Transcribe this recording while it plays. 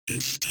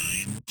It's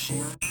time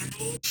for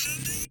Arnold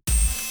Sunday.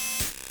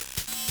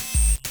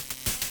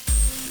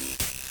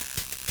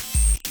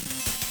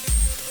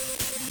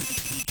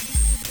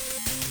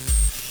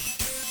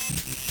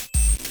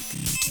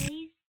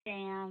 Please stay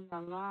on the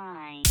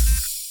line.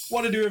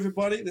 What to do,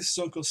 everybody? This is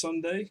Uncle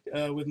Sunday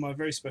with my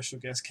very special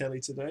guest Kelly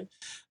today.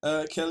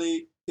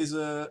 Kelly is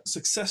a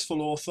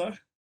successful author,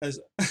 as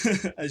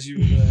as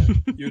you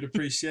would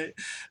appreciate,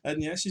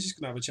 and yeah, she's just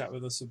gonna have a chat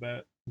with us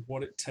about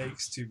what it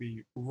takes to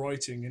be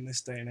writing in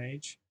this day and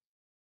age.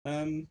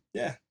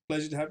 Yeah,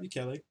 pleasure to have you,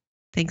 Kelly.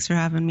 Thanks for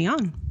having me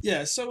on.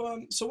 Yeah, so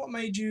what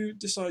made you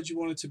decide you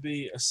wanted to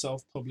be a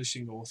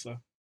self-publishing author?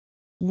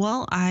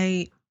 Well,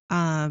 I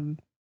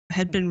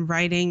had been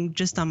writing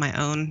just on my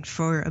own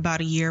for about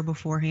a year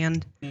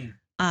beforehand.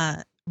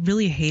 Mm.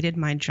 Really hated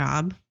my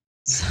job,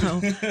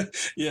 so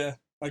Yeah,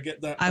 I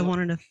get that. I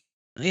wanted to,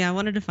 yeah, I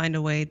wanted to find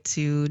a way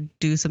to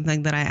do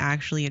something that I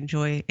actually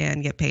enjoy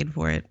and get paid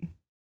for it.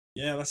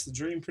 Yeah, that's the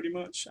dream, pretty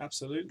much.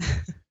 Absolutely.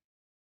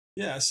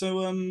 Yeah,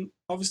 so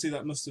obviously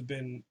that must have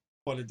been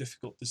quite a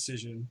difficult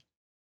decision.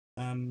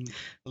 A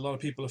lot of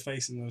people are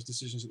facing those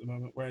decisions at the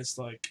moment where it's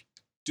like,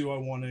 do I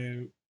want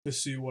to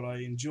pursue what I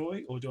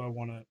enjoy or do I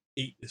want to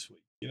eat this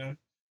week? You know?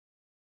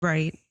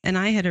 Right. And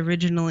I had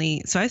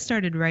originally, so I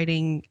started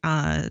writing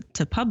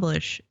to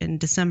publish in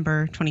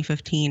December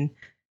 2015,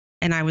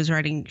 and I was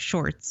writing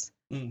shorts.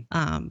 Mm,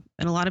 And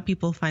a lot of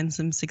people find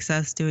some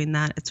success doing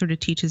that. It sort of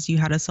teaches you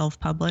how to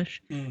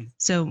self-publish. mm,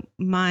 So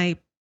my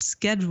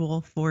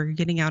schedule for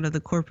getting out of the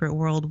corporate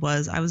world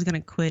was I was going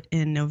to quit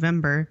in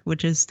November,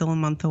 which is still a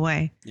month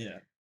away. yeah,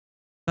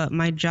 But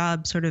my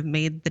job sort of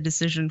made the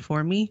decision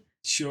for me.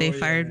 sure. They Yeah,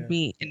 fired yeah.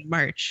 me in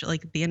March,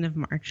 like at the end of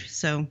March.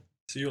 So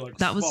So you're like,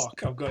 that was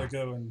fuck, I've got to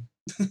go and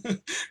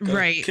got to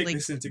right. kick Like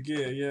this into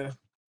gear. Yeah.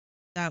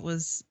 that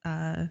was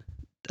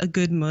a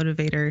good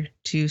motivator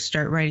to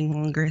start writing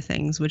longer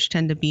things, which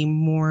tend to be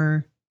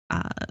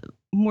uh,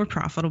 more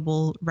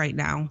profitable right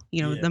now.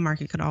 You know, Yeah. the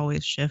market could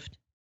always shift.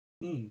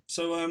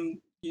 So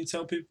you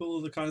tell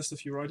people the kind of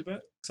stuff you write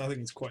about? Because I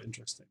think it's quite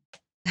interesting.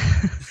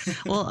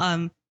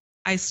 Well,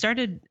 I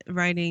started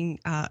writing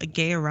a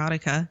gay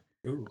erotica,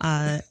 Ooh.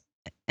 uh,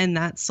 and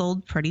that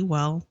sold pretty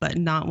well, but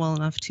not well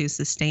enough to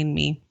sustain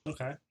me.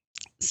 Okay.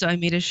 So I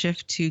made a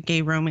shift to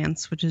gay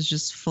romance, which is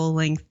just full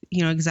length,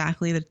 you know,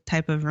 exactly the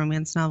type of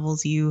romance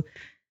novels you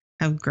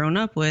have grown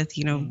up with,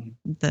 you know, Mm,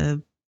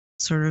 the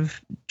sort of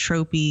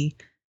tropey,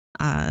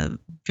 uh,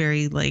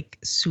 very like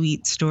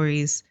sweet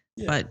stories,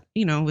 yeah. but,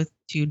 you know, with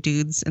two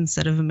dudes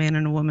instead of a man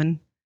and a woman.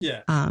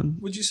 Yeah. Um,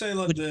 Would you say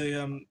like which,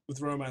 the with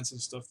romance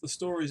and stuff, the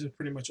stories are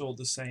pretty much all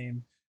the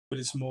same, but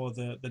it's more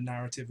the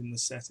narrative and the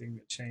setting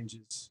that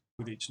changes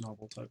with each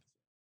novel type of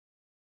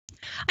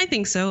I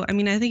think so. I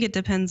mean, I think it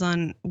depends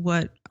on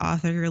what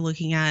author you're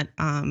looking at.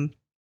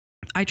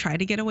 I try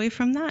to get away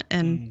from that,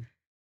 and thing?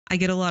 I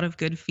get a lot of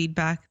good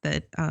feedback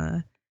that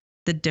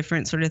the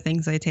different sort of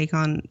things I take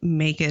on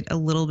make it a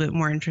little bit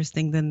more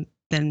interesting than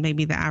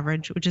maybe the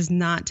average, which is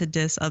not to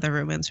diss other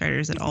romance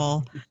writers at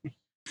all.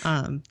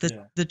 Yeah.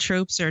 The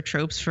tropes are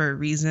tropes for a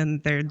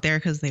reason. They're there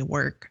because they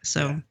work. Yeah,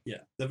 So yeah,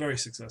 they're very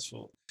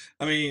successful.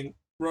 I mean,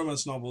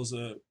 romance novels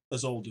are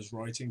as old as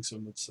writing,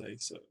 some would say.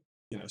 So,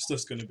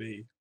 stuff's going to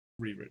be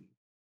rewritten.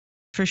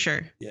 for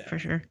sure, Yeah. for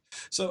sure.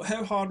 So,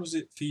 how hard was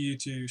it for you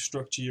to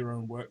structure your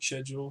own work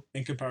schedule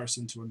in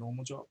comparison to a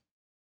normal job?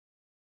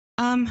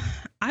 Um,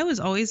 I was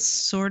always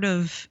sort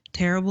of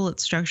terrible at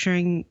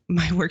structuring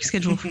my work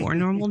schedule for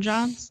normal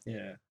jobs.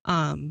 Yeah.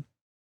 Um,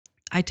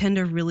 I tend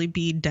to really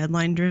be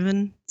deadline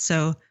driven.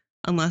 So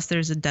unless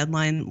there's a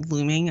deadline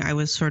looming, I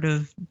was sort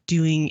of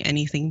doing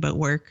anything but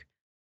work.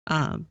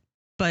 Um,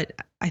 but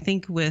I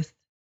think with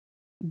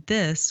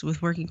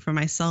with working for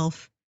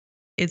myself,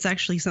 it's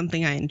actually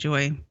something I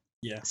enjoy.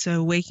 Yeah.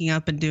 So waking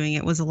up and doing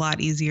it was a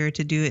lot easier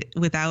to do it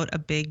without a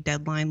big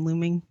deadline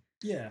looming.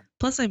 Yeah.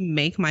 Plus, I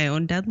make my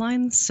own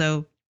deadlines.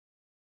 So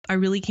I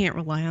really can't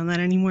rely on that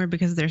anymore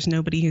because there's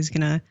nobody who's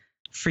going to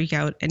freak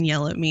out and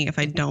yell at me if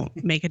I don't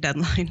make a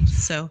deadline.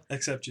 So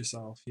Accept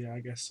yourself. Yeah,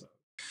 I guess so.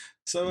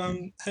 So,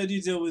 how do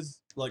you deal with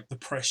like the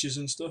pressures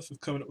and stuff of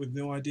coming up with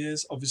new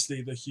ideas?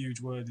 Obviously, the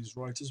huge word is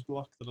writer's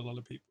block that a lot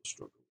of people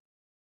struggle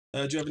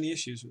with. Do you have any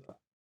issues with that?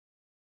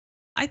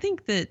 I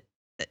think that,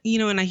 you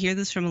know, and I hear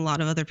this from a lot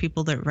of other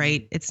people that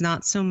write, it's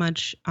not so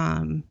much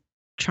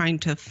trying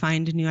to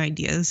find new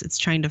ideas, it's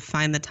trying to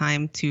find the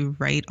time to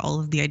write all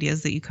of the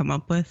ideas that you come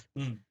up with.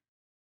 Mm.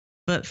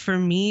 But for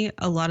me,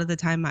 a lot of the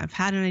time I've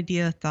had an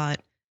idea,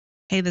 thought,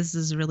 hey, this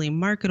is really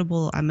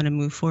marketable. I'm going to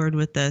move forward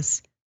with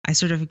this. I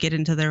sort of get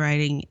into the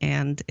writing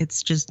and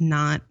it's just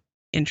not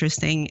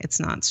interesting. It's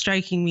not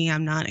striking me.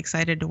 I'm not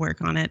excited to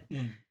work on it.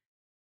 Mm.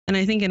 And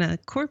I think in a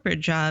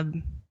corporate job,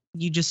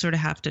 you just sort of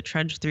have to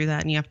trudge through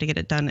that and you have to get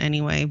it done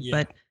anyway. Yeah.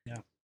 But Yeah.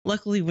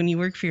 luckily, when you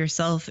work for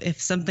yourself,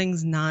 if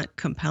something's not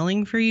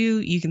compelling for you,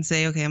 you can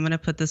say, okay, I'm going to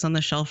put this on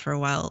the shelf for a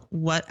while.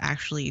 What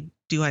actually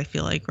do I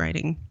feel like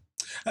writing?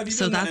 Have you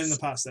So done that in the that's,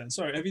 past then?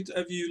 Sorry, have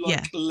you yeah,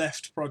 like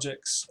left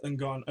projects and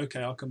gone,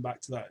 okay, I'll come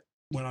back to that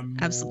when I'm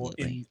more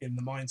absolutely. in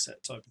the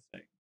mindset type of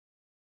thing?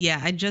 Yeah,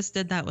 I just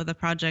did that with a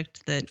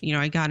project that,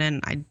 I got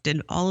in. I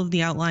did all of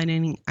the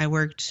outlining. I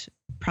worked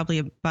probably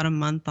about a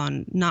month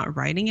on not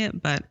writing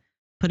it, but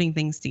putting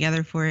things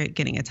together for it,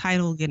 getting a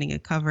title, getting a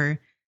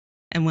cover.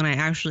 And when I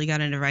actually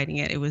got into writing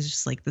it, it was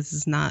just like, this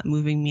is not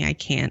moving me. I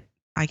can't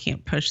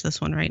push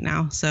this one right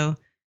now. So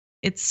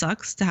it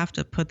sucks to have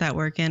to put that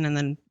work in and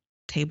then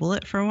table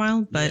it for a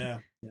while, but Yeah.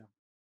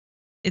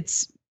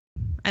 it's,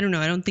 I don't know.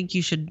 I don't think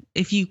you should,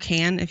 if you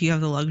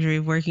have the luxury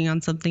of working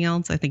on something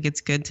else, I think it's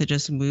good to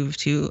just move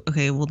to,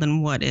 okay, well,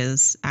 then what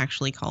is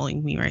actually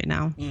calling me right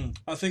now?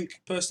 I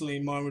think personally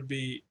mine would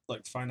be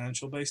like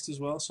financial based as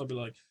well. So I'd be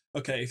like,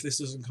 okay, if this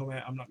doesn't come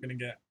out, I'm not going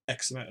to get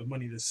X amount of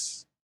money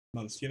this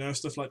month,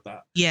 stuff like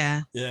that.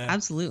 Yeah, Yeah.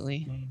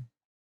 absolutely. Mm.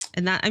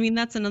 And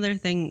that's another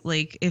thing.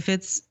 Like if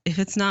it's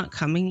not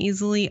coming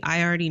easily,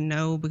 I already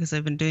know because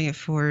I've been doing it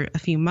for a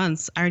few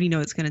months. I already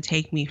know it's going to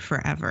take me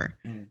forever.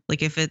 Mm.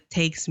 Like if it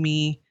takes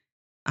me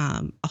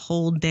a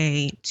whole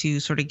day to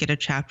sort of get a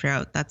chapter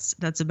out, that's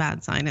a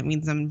bad sign. It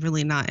means I'm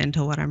really not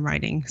into what I'm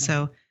writing.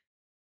 So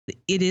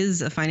it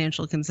is a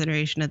financial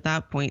consideration at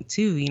that point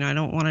too. I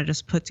don't want to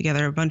just put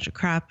together a bunch of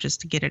crap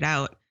just to get it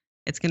out.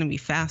 It's going to be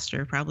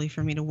faster probably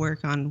for me to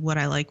work on what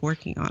I like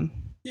working on.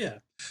 Yeah.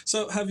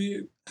 So have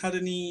you had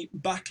any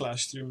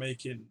backlash through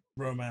making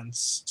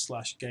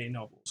romance/gay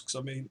novels? Because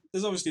I mean,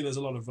 there's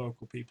a lot of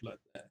vocal people out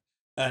there,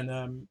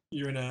 and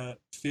you're in a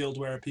field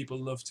where people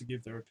love to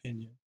give their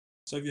opinion.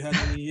 So have you had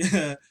any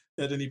had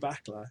any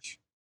backlash?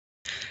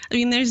 I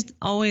mean, there's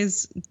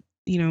always,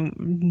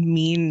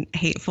 mean,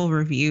 hateful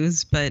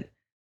reviews, but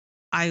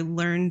I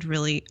learned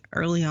really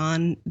early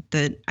on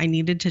that I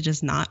needed to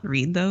just not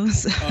read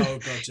those. Oh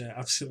god, yeah,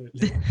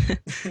 absolutely.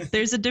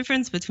 There's a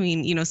difference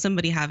between,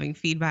 somebody having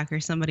feedback or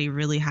somebody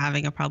really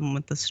having a problem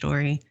with the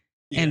story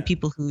and Yeah.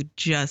 people who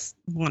just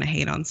want to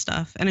hate on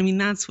stuff. And I mean,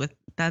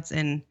 that's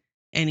in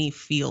any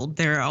field.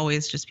 There are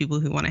always just people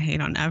who want to hate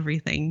on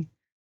everything.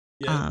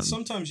 Yeah, Um,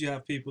 sometimes you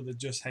have people that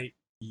just hate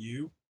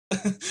you.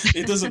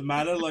 It doesn't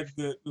matter, like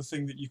the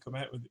thing that you come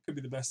out with, it could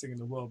be the best thing in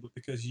the world, but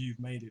because you've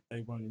made it,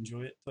 they won't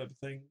enjoy it, type of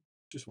thing.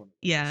 Just one of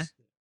yeah. those.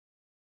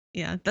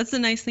 Yeah, that's the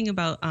nice thing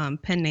about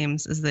pen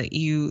names is that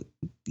you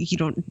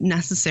don't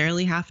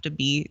necessarily have to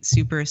be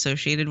super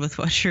associated with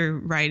what you're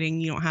writing.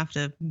 You don't have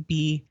to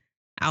be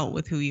out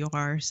with who you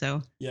are.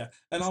 So Yeah,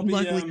 and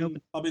luckily,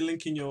 open. I'll be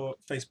linking your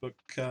Facebook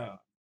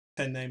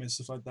pen name and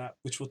stuff like that,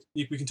 which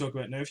we can talk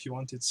about now if you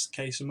want. It's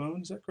K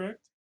Simone, is that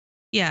correct?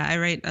 Yeah, I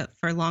write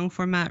for long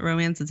format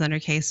romance. It's under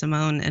K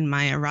Simone, and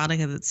my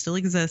erotica that still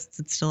exists.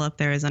 It's still up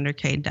there is under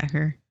K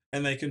Decker.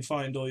 And they can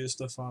find all your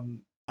stuff on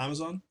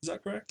Amazon, is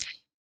that correct?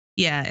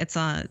 Yeah, it's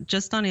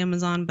just on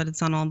Amazon, but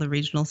it's on all the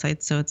regional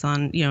sites. So it's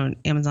on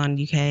Amazon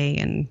UK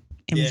and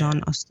Yeah,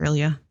 Amazon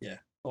Australia. yeah,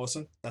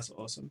 awesome. That's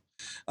awesome.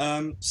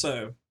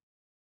 So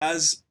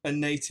as a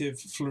native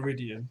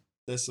Floridian,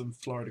 there's some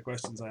Florida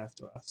questions I have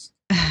to ask.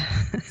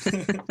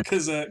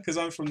 Because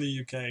I'm from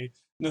the UK,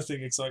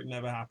 nothing exciting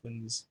ever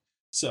happens.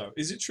 So,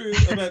 is it true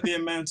about the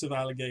amount of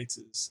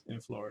alligators in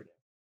Florida?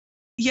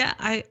 Yeah,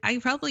 I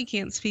probably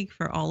can't speak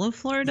for all of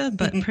Florida,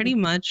 but pretty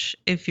much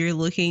if you're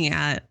looking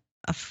at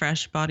a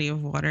fresh body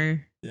of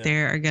water, Yeah.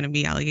 there are going to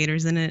be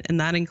alligators in it. And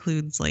that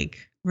includes like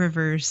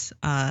rivers,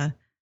 it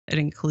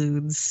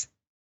includes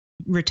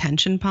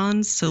retention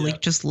ponds. So Yeah.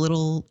 like just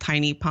little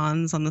tiny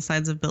ponds on the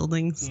sides of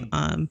buildings.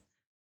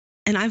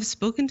 And I've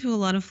spoken to a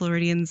lot of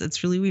Floridians.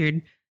 It's really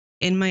weird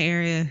in my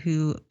area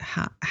who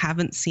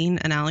haven't seen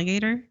an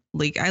alligator.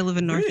 Like I live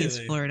in Northeast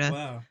Really? Florida.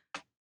 Wow.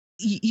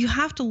 You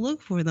have to look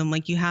for them.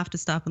 Like you have to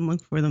stop and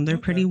look for them. They're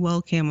Okay. pretty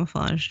well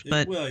camouflaged.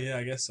 But Well, yeah,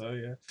 I guess so.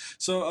 Yeah.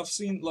 So I've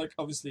seen like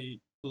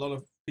obviously a lot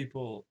of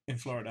people in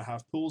Florida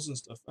have pools and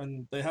stuff,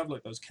 and they have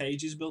like those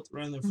cages built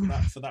around them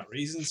for that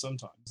reason.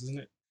 Sometimes, isn't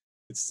it?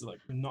 It's to like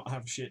not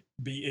have shit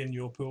be in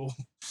your pool.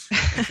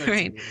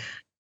 right.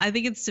 I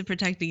think it's to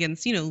protect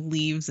against,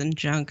 leaves and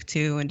junk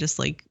too, and just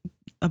like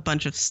a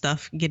bunch of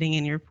stuff getting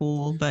in your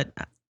pool. But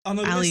On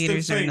a alligators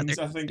list of are another things,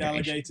 I think consideration.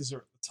 alligators are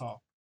at the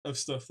top of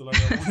stuff that I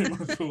don't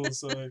want in my pool.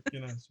 So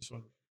it's just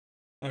one of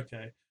them.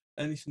 Okay.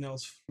 Anything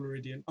else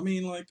Floridian? I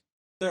mean, like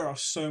there are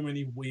so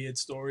many weird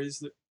stories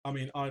that I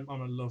mean, I'm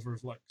a lover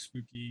of like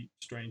spooky,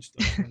 strange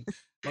stuff, and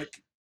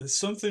like there's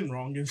something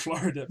wrong in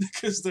Florida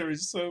because there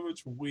is so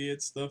much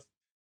weird stuff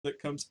that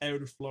comes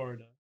out of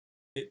Florida.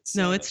 It's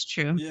No, it's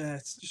true. yeah,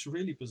 it's just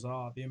really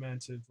bizarre the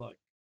amount of like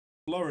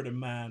Florida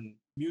man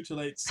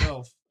mutilates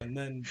self and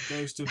then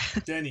goes to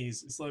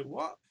Denny's. It's like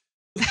what?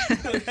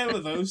 Like, how are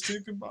those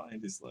two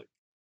combined? It's like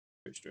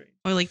very strange.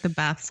 Or like the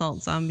bath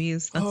salt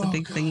zombies. That's a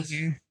big thing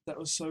here. That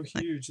was so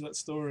huge. That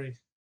story.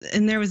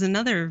 And there was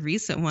another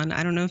recent one.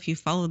 I don't know if you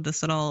followed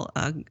this at all.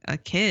 A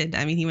kid.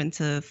 I mean, he went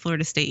to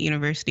Florida State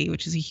University,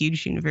 which is a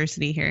huge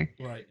university here.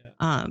 Right.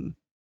 Yeah.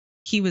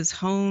 He was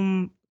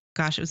home.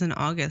 Gosh, it was in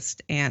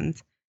August, and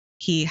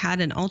he had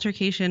an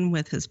altercation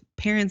with his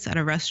parents at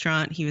a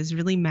restaurant. He was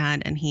really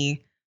mad, and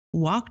he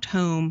walked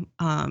home.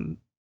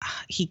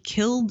 He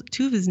killed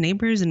two of his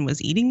neighbors and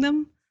was eating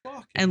them.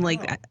 Fucking And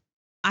like, hell.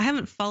 I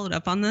haven't followed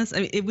up on this.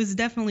 I mean, it was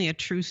definitely a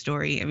true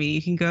story. I mean,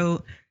 you can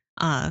go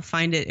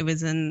find it. It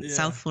was in Yeah,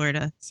 South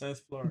Florida,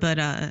 South Florida. but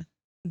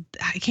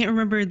I can't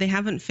remember. They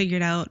haven't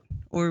figured out,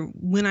 or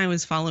when I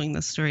was following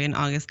this story in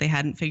August, they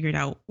hadn't figured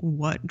out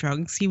what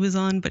drugs he was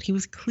on, but he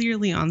was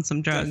clearly on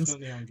some drugs.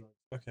 Definitely on drugs.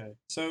 Okay,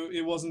 so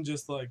it wasn't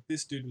just like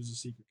this dude was a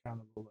secret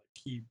cannibal, like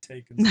he'd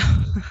taken No,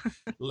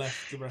 something,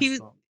 left the he was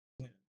restaurant.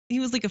 Yeah. he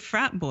was like a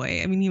frat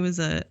boy. I mean, he was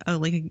a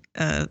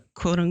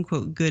quote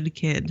unquote good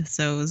kid.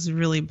 So it was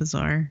really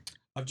bizarre.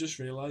 I've just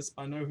realized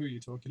I know who you're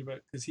talking about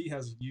because he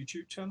has a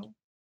YouTube channel.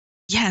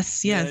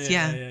 Yes, Yeah, yes,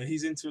 yeah, yeah, yeah.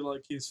 He's into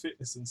like his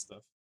fitness and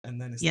stuff.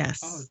 And then it's like,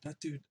 oh, yes, that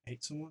dude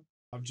ate someone.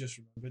 I've just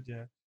remembered.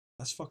 Yeah,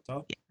 that's fucked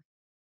up.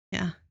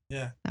 yeah.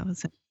 Yeah. That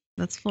was it.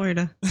 That's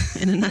Florida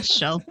in a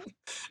nutshell.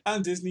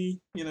 And Disney,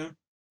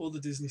 all the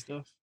Disney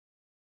stuff.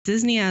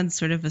 Disney adds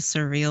sort of a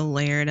surreal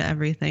layer to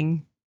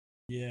everything.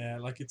 Yeah,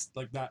 like it's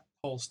like that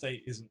whole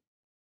state isn't.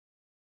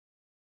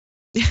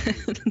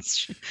 That's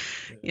true.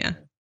 Yeah.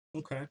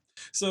 Okay.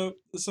 So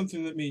there's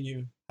something that me and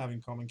you have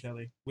in common,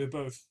 Kelly. We're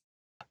both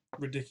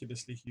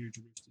ridiculously huge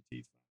Rooster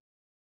Teeth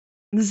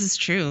This is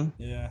true. fans.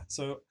 Yeah.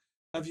 So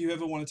have you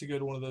ever wanted to go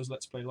to one of those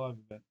Let's Play Live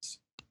events?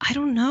 I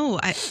don't know.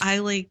 I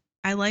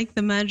like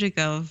the magic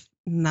of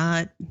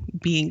not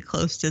being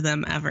close to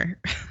them ever.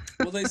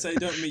 Well, they say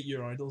don't meet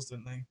your idols,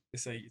 don't they? They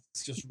say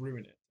it's just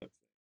ruin it.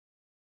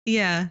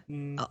 Yeah.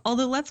 Mm,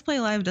 Although Let's Play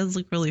Live does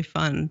look really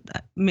fun.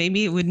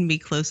 Maybe it wouldn't be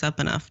close up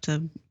enough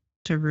to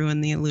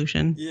ruin the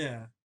illusion.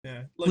 yeah,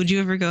 yeah. Like, Would you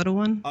ever go to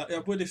one?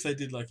 I would if they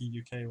did like a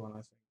UK one. I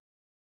think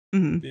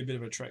Mm-hmm. be a bit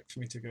of a trek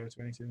for me to go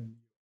to anything in the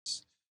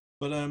US.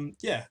 But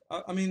yeah,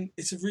 I mean,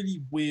 it's a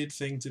really weird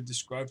thing to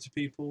describe to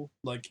people.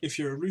 Like, if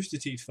you're a Rooster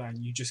Teeth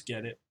fan, you just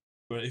get it.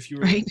 But if you're,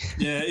 Right.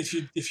 yeah,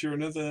 if you're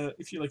another,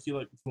 if you like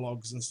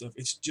vlogs and stuff,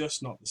 it's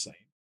just not the same.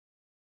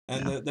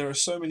 And No. there are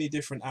so many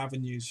different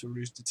avenues for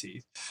Rooster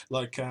Teeth.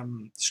 Like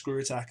Screw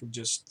Attack have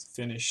just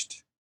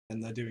finished,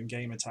 and they're doing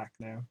Game Attack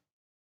now,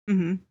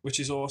 Mm-hmm. which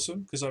is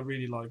awesome because I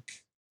really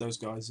like those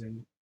guys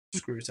in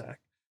Screw Attack.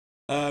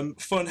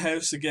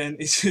 Funhouse again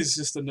is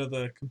just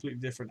another completely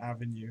different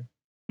avenue.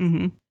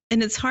 Mm-hmm.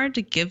 And it's hard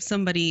to give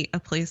somebody a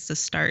place to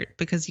start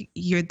because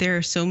there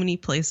are so many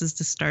places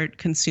to start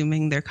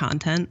consuming their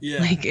content. Yeah,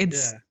 Like yeah,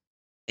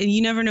 and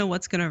you never know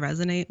what's going to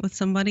resonate with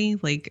somebody.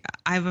 Like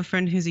I have a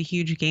friend who's a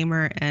huge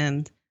gamer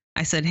and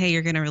I said, "Hey,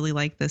 you're going to really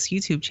like this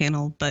YouTube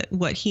channel." But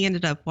what he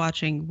ended up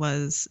watching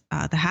was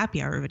the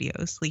happy hour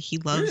videos. Like he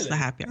loves the really.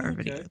 happy hour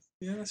Okay, videos,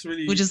 yeah, that's which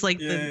really is like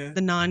yeah,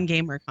 the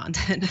non-gamer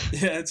content.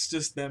 yeah. It's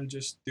just them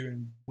just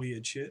doing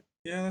weird shit.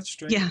 Yeah, that's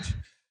Yeah. strange.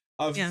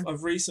 I've Yeah.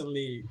 I've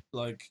recently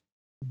like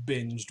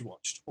binged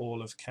watched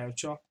all of Cow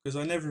Chop because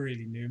I never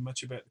really knew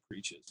much about the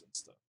creatures and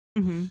stuff.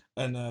 Hmm.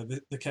 And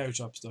the Cow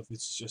Chop stuff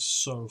is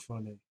just so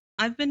funny.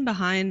 I've been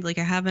behind, like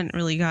I haven't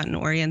really gotten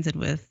oriented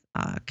with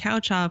Cow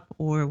Chop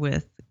or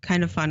with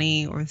Kind of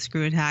Funny or with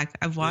Screw Attack.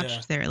 I've Yeah.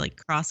 watched their like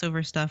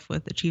crossover stuff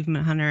with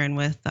Achievement Hunter and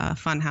with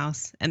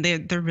Funhouse, and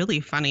they're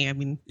really funny. I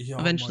mean, Yeah, oh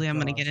my eventually I'm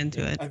gonna god. get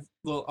into Yeah. it.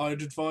 Well,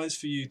 I'd advise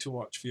for you to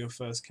watch for your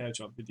first Cow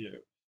Chop video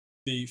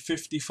the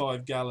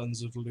 55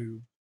 gallons of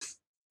lube.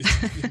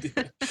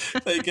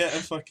 They get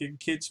a fucking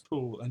kids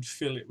pool and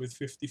fill it with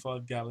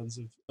 55 gallons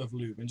of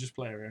lube and just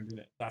play around in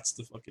it. That's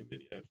the fucking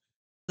video.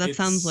 That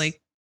sounds It's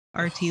like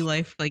RT oh,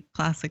 Life, like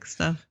classic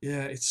stuff.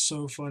 yeah, it's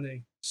so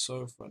funny,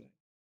 so funny.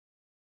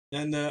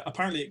 And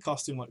apparently it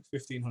cost him like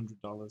 $1,500.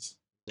 Oh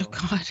Well,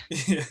 God,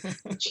 yeah,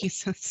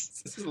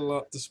 Jesus, this is a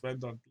lot to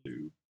spend on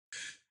lube.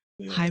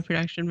 Yeah, high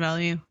production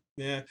value.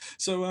 yeah.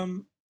 So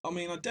I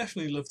mean, I'd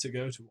definitely love to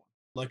go to one.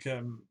 Like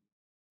I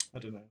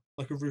don't know,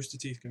 like a Rooster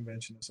Teeth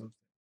convention or something.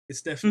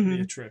 It's definitely a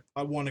Hmm. trip.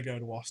 I want to go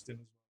to Austin as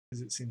well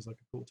because it seems like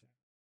a cool town.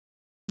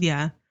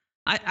 Yeah,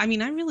 I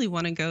mean, I really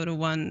want to go to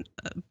one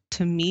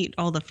to meet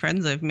all the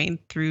friends I've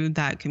made through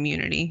that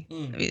community. I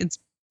Mm. mean,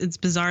 it's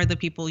bizarre the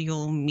people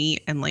you'll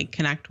meet and like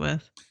connect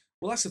with.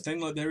 Well, that's the thing.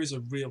 Like, there is a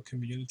real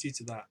community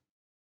to that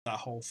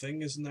whole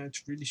thing, isn't there?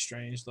 It's really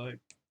strange. Like,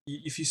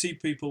 if you see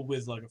people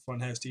with like a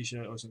Funhouse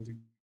T-shirt or something,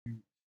 you,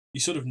 you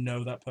sort of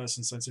know that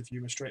person's sense of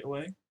humor straight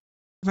away.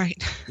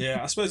 Right.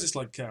 Yeah, I suppose it's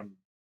like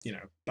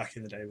back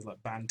in the day with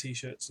like band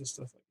T-shirts and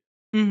stuff. Like,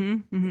 Hmm.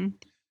 Hmm.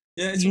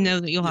 yeah, it's You know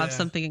that you'll have yeah,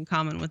 something in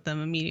common with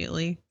them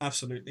immediately.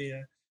 absolutely,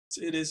 yeah.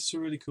 It is. It's a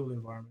really cool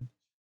environment,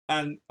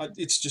 and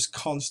it's just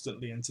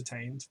constantly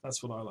entertained.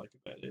 That's what I like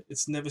about it.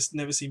 It's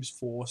never seems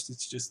forced.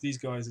 It's just these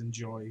guys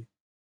enjoy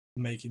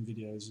making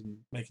videos and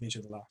making each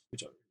other laugh,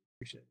 which I really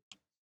appreciate.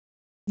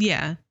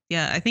 Yeah.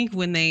 Yeah. I think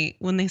when they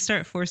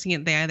start forcing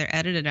it, they either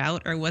edit it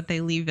out or what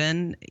they leave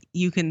in,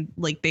 you can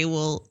like they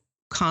will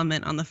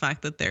comment on the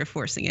fact that they're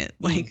forcing it.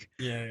 Like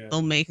Yeah, yeah.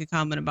 they'll make a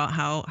comment about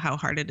how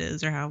hard it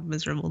is or how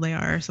miserable they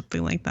are or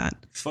something like that.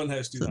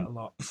 Funhouse do So that a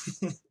lot.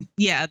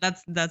 yeah,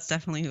 that's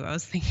definitely who I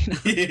was thinking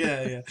of.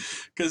 Yeah, yeah.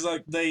 Because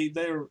like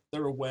they're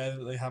aware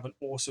that they have an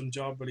awesome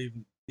job, but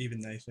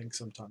even they think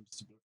sometimes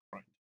it's a bit of a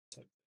grind.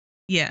 Type.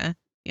 Yeah.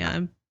 Yeah,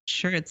 I'm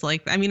sure it's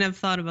like I mean, I've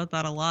thought about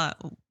that a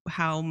lot,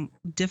 how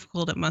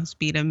difficult it must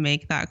be to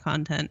make that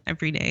content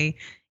every day,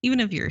 even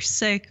if you're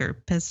sick or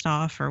pissed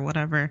off or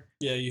whatever.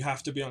 Yeah, you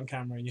have to be on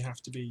camera and you have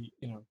to be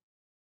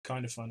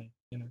kind of funny.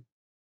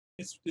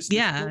 It's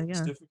Yeah, difficult. It's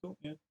yeah. difficult.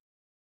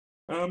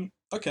 Yeah.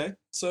 Okay.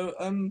 So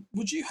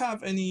would you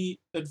have any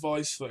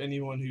advice for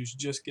anyone who's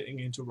just getting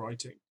into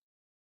writing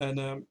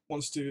and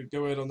wants to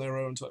go out on their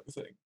own type of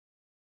thing?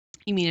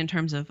 You mean in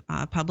terms of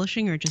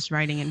publishing or just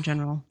writing in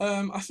general?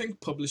 I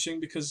think publishing,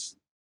 because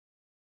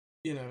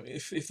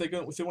if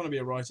they want to be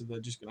a writer, they're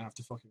just gonna have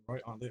to fucking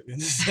write, aren't they? At the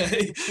end of the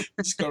day,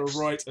 they just gotta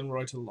write and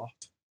write a lot.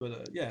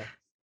 But yeah,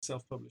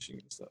 self-publishing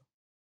and stuff.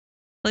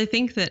 Well, I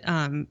think that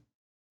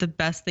the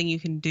best thing you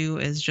can do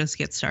is just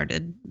get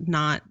started.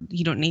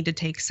 You don't need to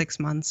take 6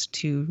 months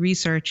to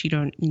research. You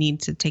don't need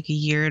to take a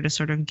year to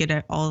sort of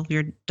get all of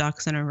your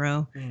ducks in a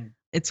row.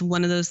 It's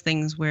one of those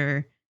things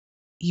where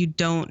you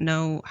don't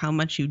know how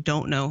much you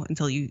don't know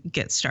until you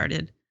get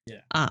started.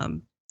 Yeah.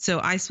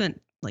 So I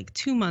spent like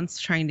 2 months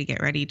trying to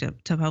get ready to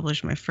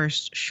publish my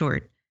first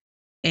short.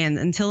 And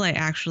until I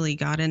actually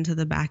got into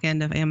the back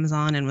end of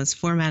Amazon and was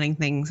formatting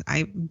things,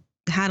 I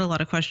had a lot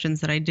of questions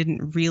that I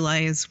didn't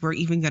realize were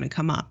even going to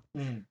come up.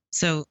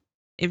 So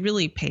it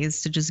really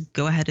pays to just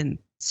go ahead and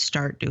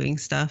start doing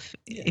stuff.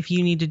 Yeah. If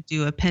you need to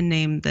do a pen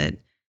name that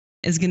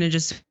is going to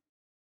just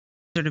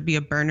sort of be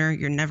a burner,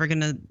 you're never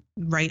going to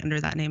write under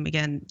that name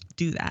again,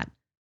 do that.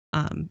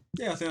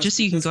 Yeah, I think just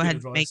so you can that's go good ahead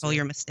advice, and make all yeah.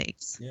 your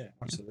mistakes. Yeah,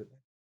 absolutely.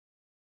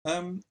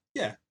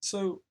 Yeah.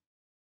 So,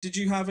 did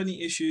you have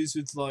any issues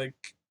with like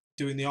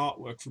doing the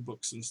artwork for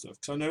books and stuff?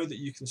 Because I know that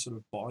you can sort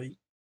of buy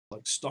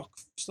like stock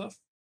stuff.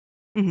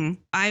 When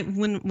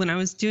I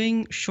was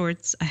doing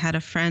shorts, I had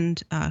a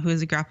friend who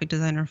is a graphic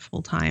designer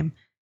full time,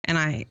 and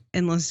I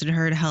enlisted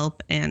her to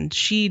help, and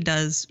she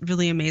does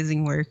really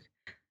amazing work.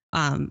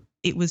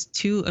 It was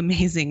too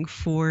amazing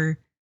for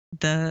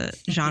the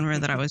genre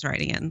that I was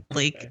writing in.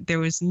 Like Okay. there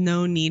was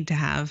no need to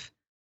have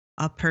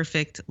a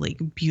perfect, like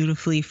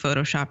beautifully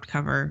photoshopped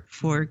cover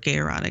for gay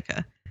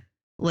erotica.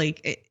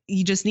 Like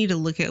you just need to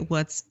look at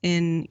what's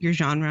in your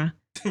genre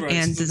Right.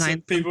 and So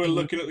design people are something.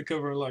 looking at the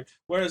cover and like,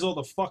 where's all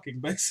the fucking,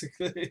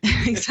 basically?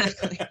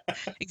 Exactly.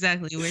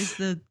 Where's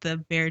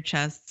the bare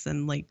chests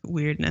and like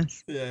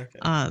weirdness? Yeah.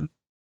 Okay.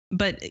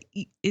 But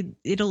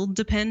it'll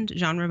depend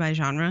genre by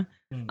genre.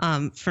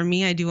 For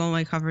me, I do all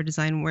my cover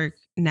design work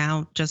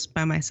now just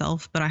by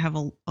myself, but I have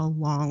a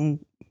long,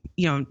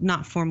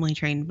 not formally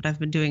trained, but I've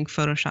been doing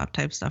Photoshop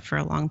type stuff for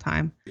a long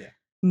time. Yeah.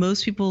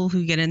 Most people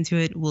who get into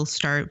it will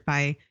start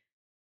by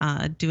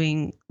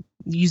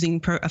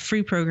using a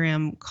free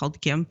program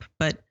called GIMP,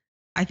 but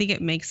I think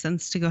it makes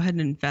sense to go ahead and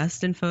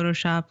invest in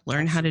Photoshop,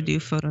 learn how to do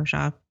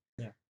Photoshop.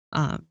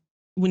 Yeah.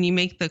 When you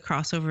make the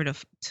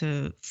crossover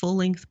to full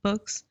length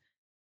books,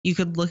 you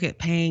could look at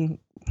paying,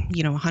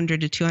 $100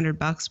 to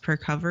 $200 per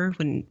cover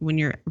when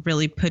you're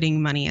really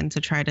putting money in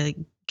to try to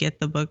get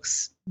the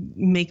books,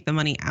 make the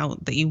money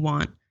out that you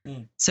want.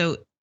 So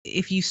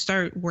if you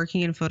start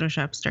working in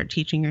Photoshop, start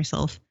teaching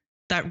yourself,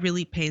 that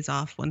really pays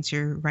off once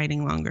you're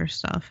writing longer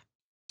stuff.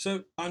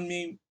 So, I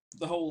mean,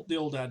 the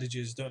old adage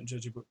is don't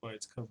judge a book by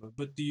its cover,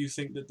 but do you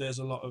think that there's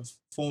a lot of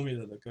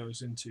formula that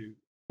goes into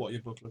what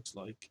your book looks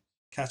like,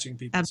 catching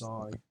people's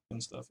eye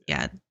and stuff?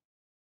 Yeah.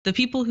 The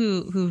people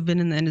who've been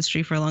in the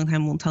industry for a long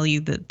time will tell you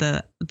that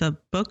the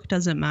book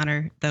doesn't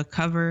matter. The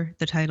cover,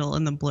 the title,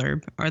 and the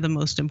blurb are the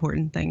most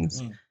important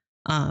things.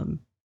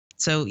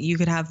 So you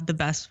could have the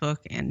best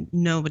book and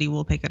nobody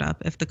will pick it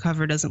up if the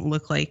cover doesn't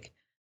look like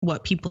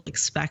what people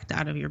expect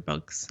out of your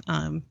books.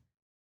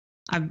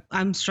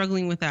 I'm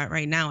struggling with that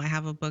right now. I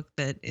have a book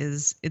that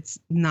it's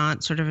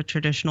not sort of a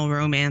traditional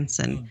romance,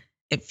 and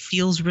it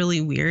feels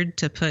really weird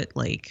to put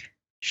like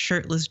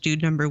shirtless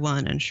dude number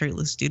 1 and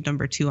shirtless dude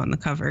number 2 on the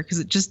cover because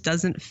it just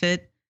doesn't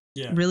fit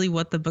really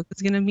what the book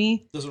is going to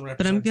be. Doesn't represent.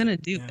 But I'm going to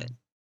do it.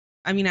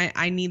 I mean,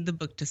 I need the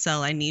book to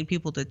sell. I need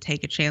people to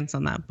take a chance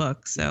on that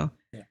book. So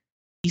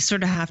you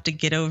sort of have to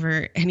get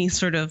over any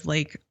sort of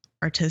like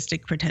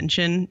artistic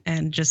pretension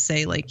and just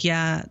say like,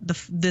 yeah,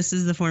 this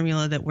is the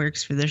formula that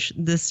works for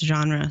this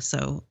genre.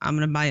 So I'm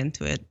going to buy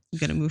into it. I'm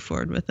going to move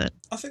forward with it.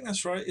 I think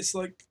that's right. It's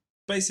like,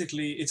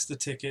 basically it's the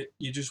ticket.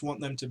 You just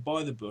want them to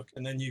buy the book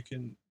and then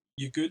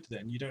you're good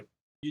then. You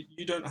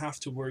don't have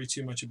to worry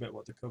too much about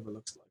what the cover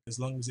looks like as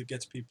long as it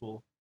gets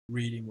people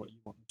reading what you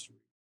want them to read.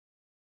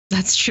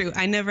 That's true.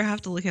 I never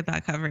have to look at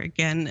that cover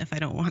again if I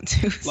don't want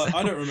to. Like,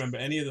 I don't remember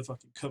any of the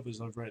fucking covers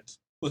I've read.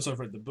 Once I've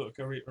read the book,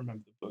 I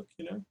remember the book,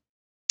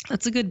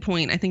 That's a good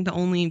point. I think the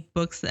only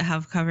books that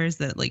have covers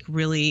that like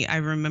really I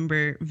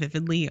remember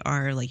vividly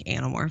are like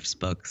Animorphs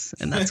books,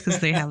 and that's because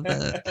they have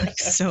the like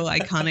so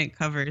iconic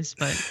covers.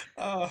 But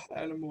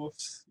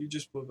Animorphs, you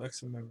just brought back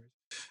some memories.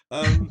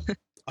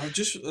 I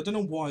don't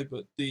know why,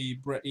 but the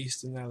Bret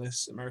Easton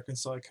Ellis American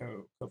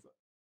Psycho cover,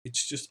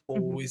 it's just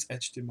always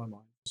etched in my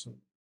mind for some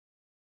reason.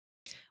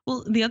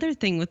 Well, the other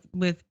thing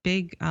with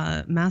big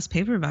mass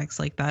paperbacks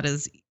like that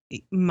is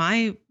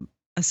my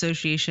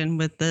association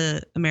with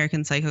the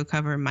American Psycho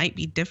cover might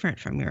be different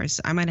from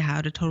yours. I might have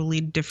had a totally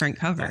different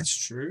cover. That's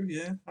true.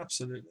 Yeah,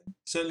 absolutely.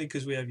 Certainly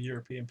because we have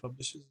European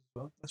publishers as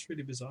well. That's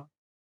really bizarre.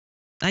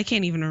 I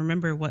can't even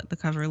remember what the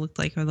cover looked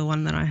like or the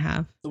one that I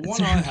have. The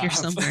one I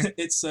have,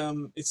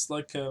 it's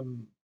like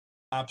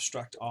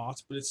abstract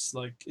art, but it's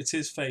like it's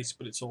his face,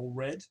 but it's all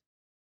red.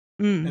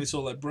 Mm, and it's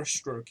all like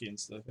brush strokey and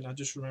stuff, and I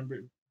just remember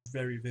it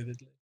very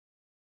vividly.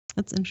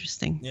 that's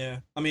interesting. Yeah,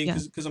 I mean, Yeah,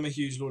 because I'm a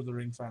huge Lord of the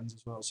Ring fans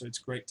as well, so it's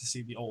great to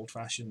see the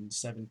old-fashioned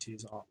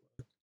 '70s artwork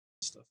and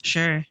stuff as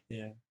well. sure.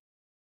 Yeah.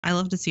 I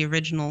love to see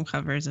original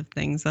covers of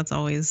things. That's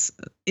always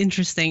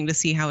interesting to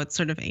see how it's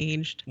sort of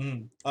aged.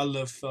 I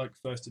love like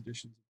first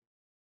editions.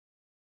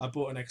 I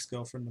bought an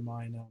ex-girlfriend of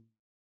mine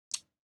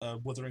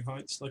Wuthering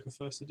Heights, like a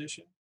first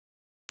edition.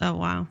 Oh,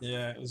 wow.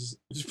 Yeah, it was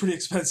pretty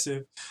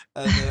expensive,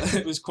 and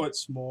it was quite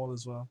small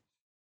as well.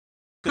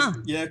 Because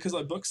Huh. yeah, because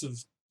like books have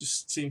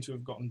just seem to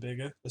have gotten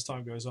bigger as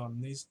time goes on.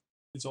 And these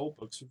old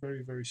books are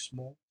very very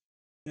small.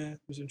 Yeah,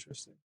 it was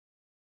interesting.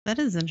 That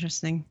is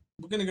interesting.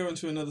 We're going to go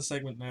into another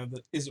segment now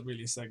that isn't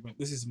really a segment.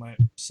 This is my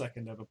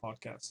second ever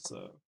podcast,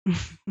 so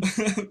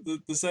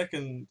the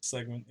second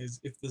segment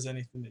is if there's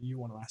anything that you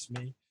want to ask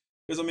me,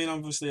 because I mean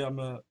obviously I'm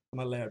a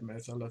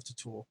loudmouth. I love to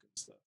talk and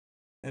stuff,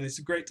 and it's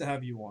great to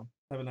have you on.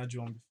 Haven't had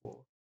you on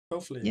before.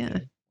 Hopefully Yeah.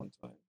 again one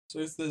time. So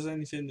if there's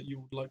anything that you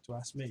would like to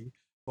ask me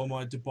or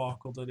my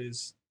debacle that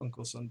is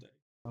Uncle Sunday,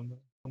 I'm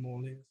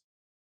all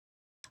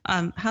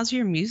ears. How's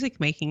your music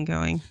making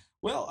going?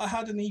 Well, I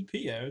had an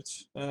EP out.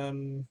 I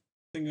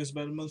think it was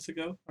about a month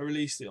ago. I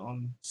released it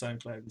on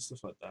SoundCloud and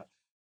stuff like that.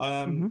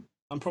 Hmm.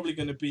 I'm probably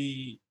going to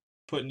be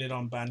putting it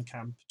on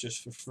Bandcamp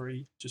just for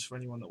free, just for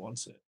anyone that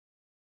wants it.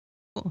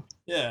 Cool.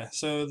 Yeah.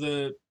 So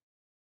the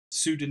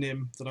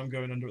pseudonym that I'm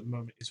going under at the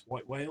moment is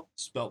White Whale,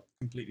 spelt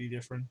completely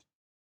different.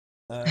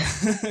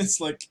 It's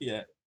like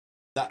yeah,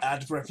 that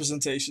ad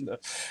representation though.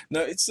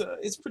 No, it's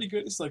pretty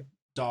good. It's like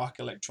dark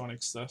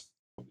electronic stuff,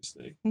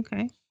 obviously.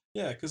 Okay.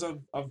 Yeah, because I've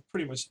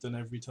pretty much done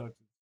every type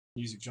of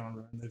music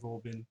genre, and they've all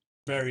been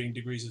varying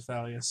degrees of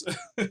failure. So,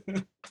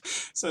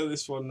 so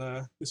this one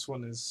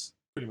is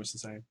pretty much the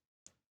same.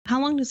 How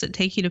long does it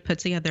take you to put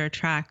together a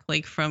track,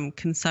 like from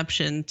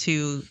conception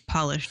to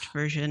polished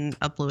version,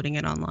 uploading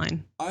it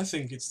online? I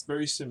think it's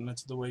very similar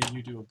to the way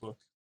you do a book.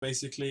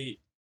 Basically,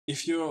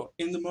 if you're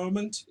in the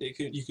moment, you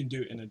can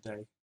do it in a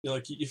day.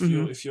 Like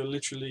Hmm. if you're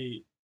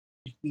literally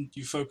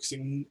you're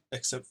focusing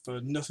except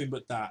for nothing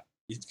but that,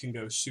 it can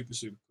go super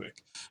super quick.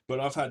 But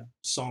I've had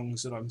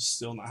songs that I'm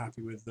still not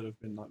happy with that have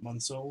been like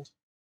months old.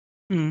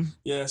 Mm.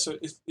 Yeah, so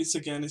it's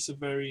again it's a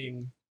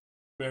varying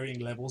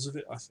levels of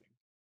it. I think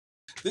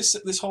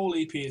this whole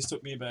EP has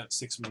took me about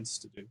 6 months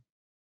to do.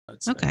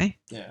 I'd say, Okay.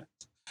 yeah,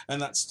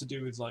 and that's to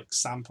do with like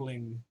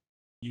sampling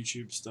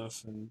YouTube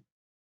stuff and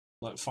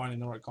like finding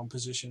the right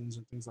compositions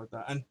and things like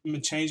that,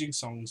 and changing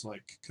songs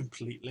like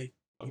completely,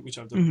 which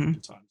I've done a Hmm. couple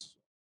of times.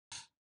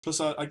 Plus,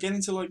 I get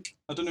into like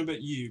I don't know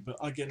about you, but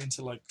I get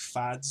into like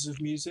fads of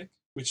music,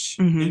 which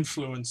Hmm.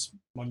 influence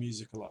my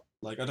music a lot.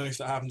 Like I don't know if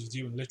that happens with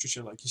you in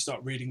literature. Like you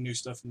start reading new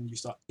stuff and you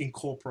start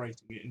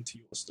incorporating it into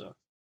your stuff.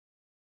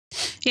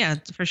 Yeah,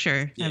 for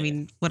sure. I Yeah,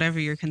 mean, whatever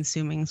you're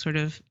consuming sort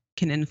of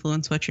can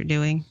influence what you're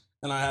doing.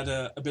 and I had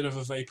a bit of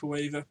a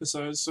vaporwave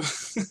episode, so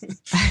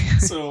I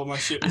so all my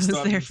shit was was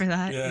there starting. for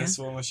that. Yeah, Yeah.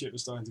 so all my shit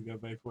was starting to go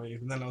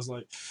vaporwave, and then I was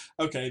like,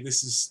 okay,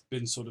 this has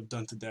been sort of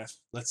done to death.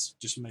 Let's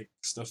just make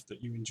stuff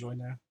that you enjoy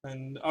now,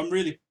 and I'm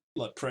really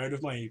like proud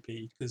of my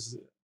EP because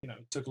it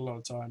took a lot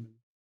of time, and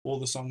all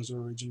the songs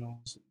are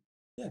originals. And,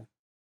 yeah,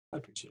 I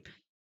appreciate it.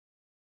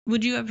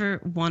 Would you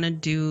ever want to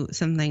do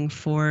something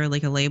for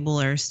like a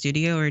label or a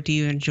studio, or do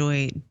you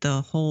enjoy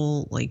the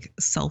whole like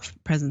self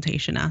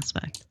presentation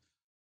aspect?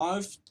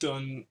 I've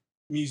done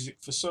music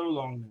for so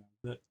long now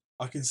that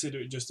I consider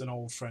it just an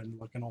old friend,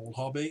 like an old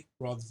hobby,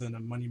 rather than a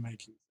money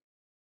making.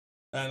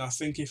 And I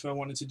think if I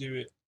wanted to do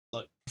it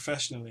like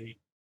professionally,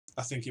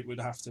 I think I'd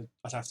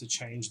have to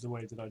change the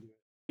way that I do it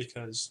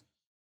because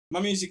my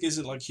music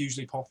isn't like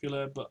hugely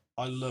popular, but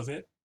I love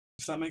it.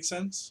 If that makes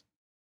sense.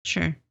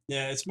 Sure.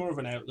 Yeah, it's more of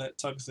an outlet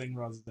type of thing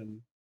rather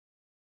than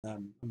a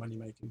money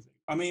making thing.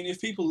 I mean, if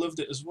people loved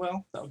it as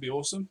well, that would be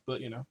awesome.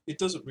 But it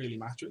doesn't really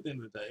matter at the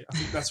end of the day. I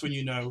think that's when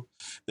you know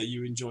that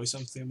you enjoy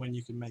something when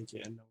you can make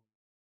it and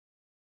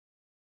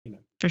you know,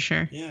 For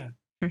sure. yeah.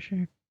 For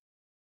sure.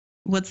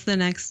 What's the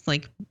next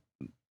like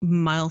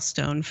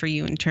milestone for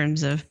you in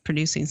terms of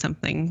producing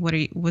something?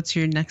 What's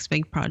your next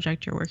big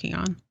project you're working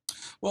on?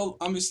 Well,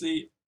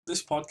 obviously,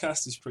 this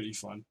podcast is pretty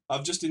fun.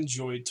 I've just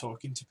enjoyed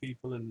talking to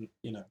people and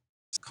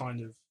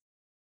kind of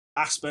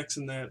aspects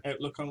in their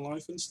outlook on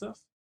life and stuff.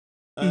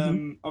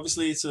 Hmm.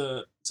 Obviously, it's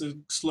a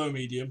slow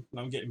medium, and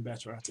I'm getting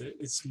better at it.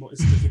 It's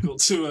difficult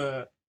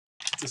to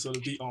sort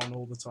of be on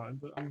all the time,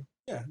 but I'm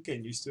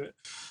getting used to it.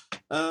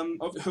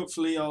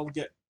 Hopefully, I'll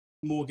get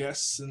more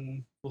guests,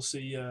 and we'll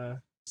see how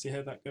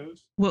that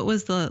goes. What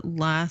was the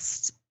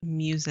last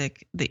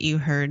music that you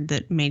heard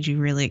that made you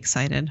really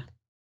excited?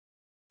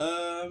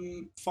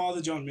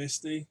 Father John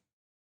Misty.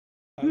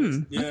 Yeah.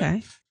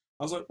 Okay.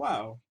 I was like,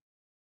 wow,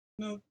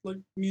 like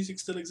music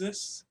still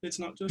exists. It's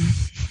not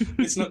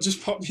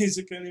just pop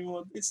music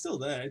anymore. It's still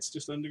there. It's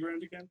just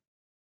underground again,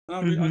 and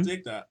I Hmm.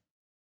 dig that.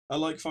 I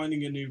like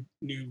finding a new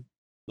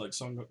like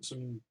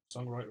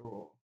songwriter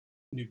or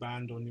new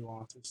band or new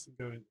artist and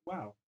going,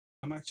 wow,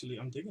 I'm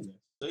digging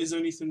this. Is there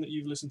anything that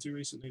you've listened to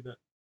recently that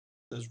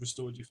has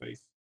restored your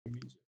faith in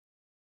music?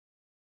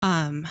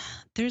 Um,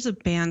 there's a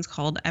band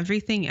called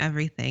Everything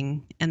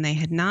Everything, and they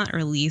had not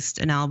released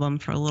an album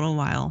for a little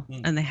while,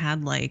 Mm. and they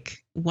had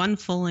like one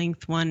full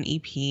length, one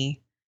EP.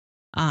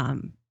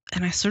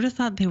 And I sort of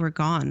thought they were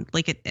gone.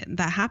 Like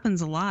that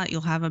happens a lot.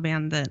 You'll have a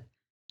band that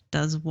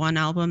does one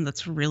album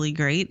that's really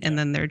great, and Yeah.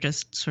 then they're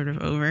just sort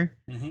of over.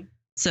 Mm-hmm.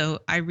 So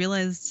I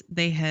realized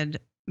they had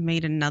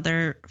made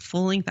another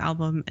full length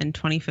album in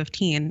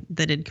 2015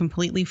 that had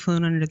completely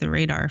flown under the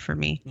radar for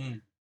me.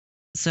 Mm.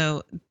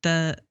 So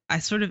I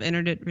sort of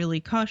entered it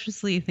really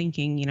cautiously,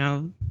 thinking,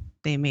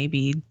 they may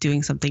be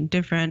doing something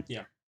different.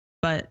 Yeah.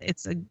 But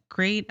it's a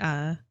great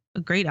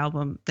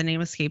album. The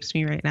name escapes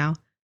me right now.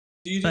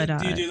 Do you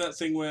do that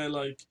thing where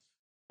like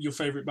your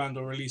favorite band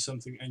will release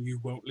something and you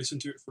won't listen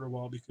to it for a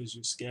while because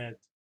you're scared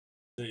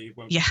they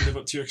won't live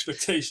up to your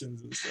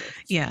expectations and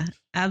stuff? Yeah,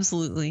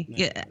 absolutely.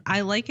 Yeah,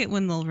 I like it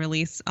when they'll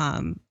release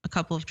a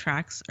couple of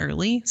tracks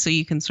early, so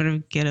you can sort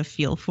of get a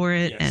feel for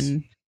it. Yes.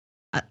 And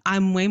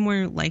I'm way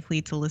more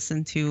likely to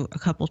listen to a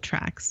couple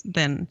tracks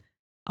than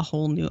a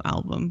whole new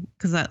album,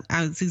 because I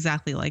was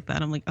exactly like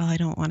that. I'm like, oh, I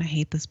don't want to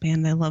hate this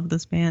band. I love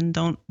this band.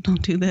 Don't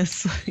do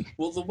this.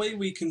 Well, the way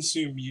we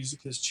consume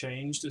music has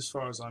changed as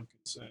far as I'm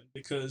concerned,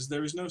 because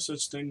there is no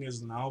such thing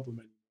as an album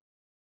anymore,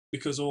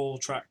 because all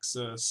tracks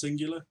are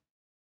singular.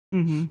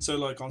 Mm-hmm. So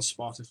like on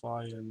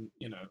Spotify and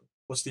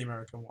what's the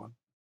American one?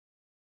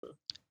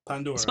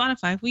 Pandora.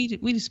 Spotify. We do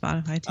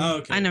Spotify too. Oh,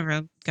 okay. I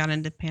never got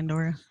into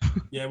Pandora.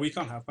 Yeah, we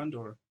can't have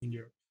Pandora in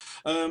Europe.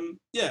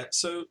 Yeah,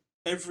 so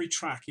every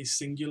track is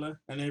singular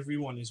and every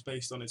one is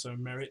based on its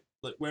own merit.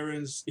 Like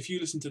whereas if you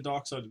listen to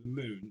Dark Side of the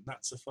Moon,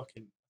 it's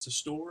a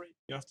story.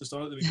 You have to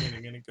start at the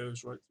beginning and it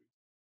goes right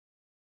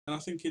through. And I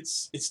think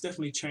it's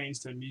definitely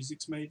changed how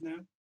music's made now.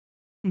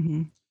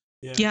 Mm-hmm.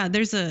 Yeah,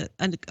 there's a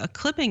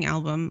clipping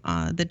album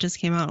that just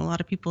came out. A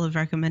lot of people have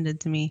recommended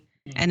to me,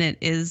 and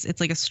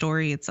it's like a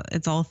story.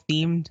 It's all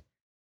themed,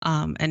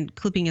 and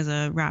Clipping is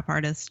a rap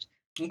artist.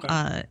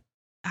 Okay.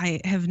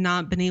 I have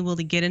not been able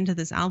to get into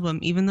this album,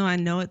 even though I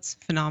know it's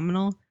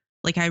phenomenal.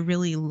 Like I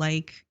really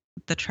like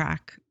the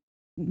track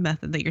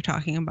method that you're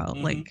talking about.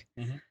 Mm-hmm. Like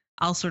Mm-hmm.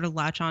 I'll sort of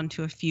latch on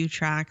to a few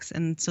tracks,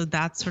 and so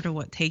that's sort of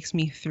what takes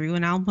me through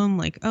an album.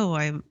 Like, oh,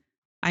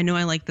 I know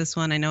I like this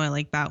one. I know I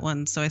like that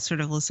one. So I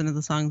sort of listen to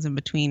the songs in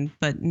between,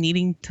 but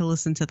needing to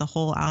listen to the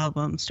whole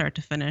album start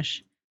to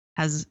finish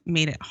has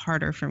made it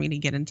harder for me to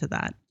get into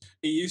that.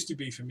 It used to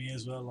be for me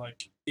as well.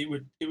 Like it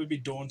would be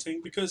daunting,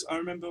 because I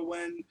remember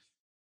when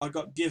I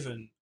got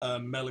given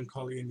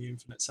Melancholy and the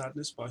Infinite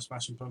Sadness by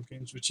Smashing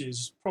Pumpkins, which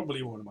is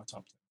probably one of my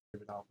top 10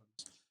 favorite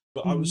albums.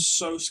 But I was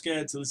so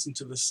scared to listen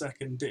to the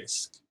second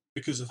disc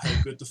because of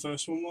how good the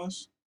first one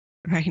was.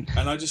 Right.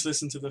 And I just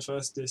listened to the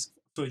first disc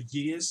for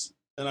years,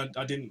 and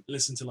I didn't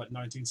listen to like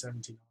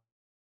 1979.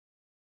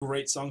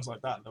 Great songs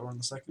like that were on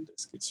the second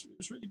disc. It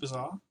was really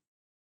bizarre.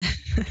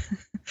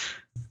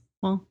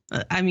 Well,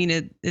 I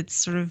mean, it's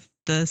sort of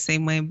the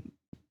same way.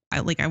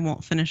 I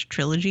won't finish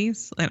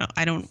trilogies.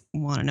 I don't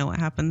want to know what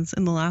happens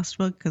in the last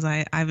book, because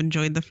I've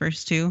enjoyed the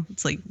first two.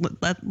 It's like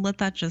let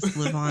that just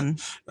live on.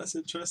 That's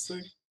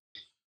interesting.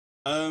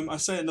 I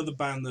say another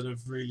band that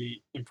have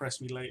really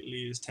impressed me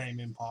lately is Tame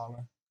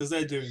Impala, because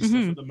they're doing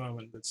stuff at the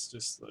moment that's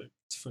just like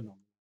it's phenomenal.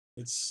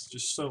 It's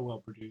just so well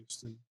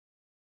produced, and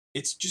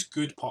it's just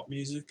good pop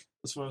music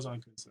as far as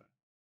I'm concerned.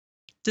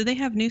 Do they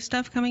have new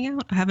stuff coming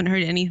out? I haven't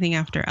heard anything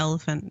after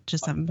Elephant.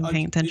 Just haven't been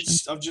paying attention.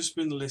 I've just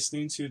been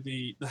listening to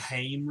the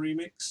Haim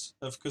remix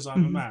of "Cause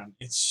I'm a Man."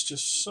 It's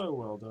just so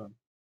well done.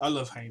 I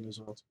love Haim as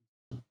well.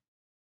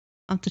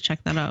 I'll have to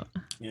check that out.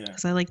 Yeah,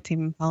 because I like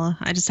Tame Impala.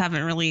 I just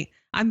haven't really.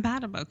 I'm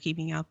bad about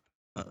keeping up,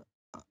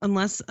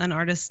 unless an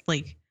artist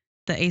like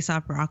the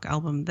Aesop Rock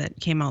album that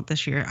came out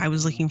this year. I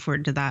was looking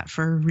forward to that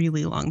for a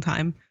really long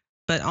time.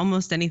 But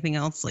almost anything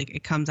else, like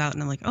it comes out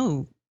and I'm like,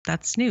 oh,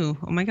 that's new.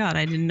 Oh my god,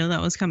 I didn't know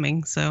that was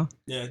coming. So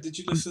yeah. Did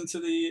you listen to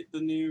the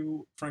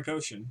new Frank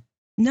Ocean?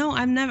 No,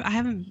 I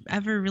haven't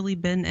ever really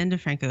been into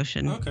Frank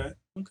Ocean. Okay.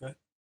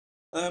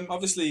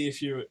 Obviously,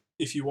 if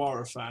you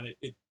are a fan,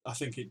 I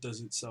think it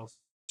does itself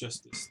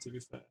justice. To be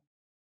fair,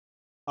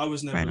 I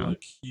was never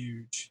like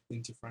huge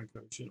into Frank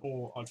Ocean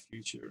or Odd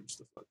Future and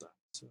stuff like that.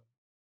 So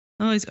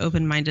I'm always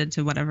open-minded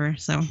to whatever.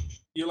 So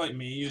you're like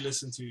me. You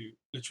listen to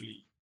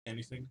literally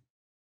anything.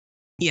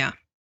 Yeah,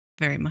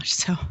 very much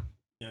so.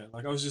 Yeah,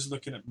 like I was just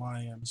looking at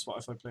my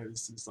Spotify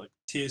playlist. It's like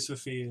Tears for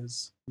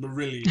Fears,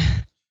 Marillion,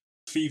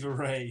 Fever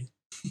Ray,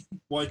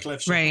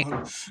 Wyclef Jean.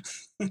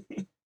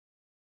 Right.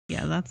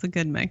 Yeah, that's a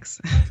good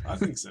mix. I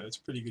think so. It's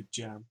a pretty good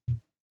jam.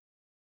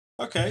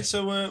 Okay,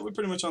 so we're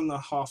pretty much on the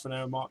half an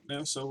hour mark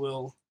now, so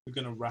we're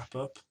gonna wrap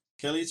up.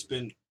 Kelly, it's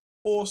been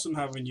awesome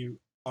having you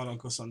on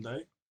Uncle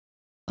Sunday.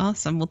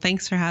 Awesome. Well,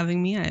 thanks for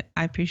having me. I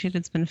appreciate it.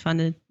 It's been fun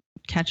to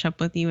catch up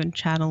with you and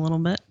chat a little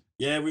bit.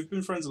 Yeah, we've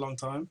been friends a long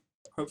time.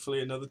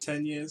 Hopefully another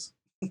 10 years.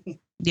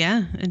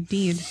 Yeah,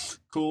 indeed.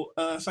 Cool.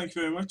 Thank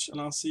you very much, and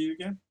I'll see you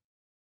again.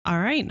 All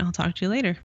right. I'll talk to you later.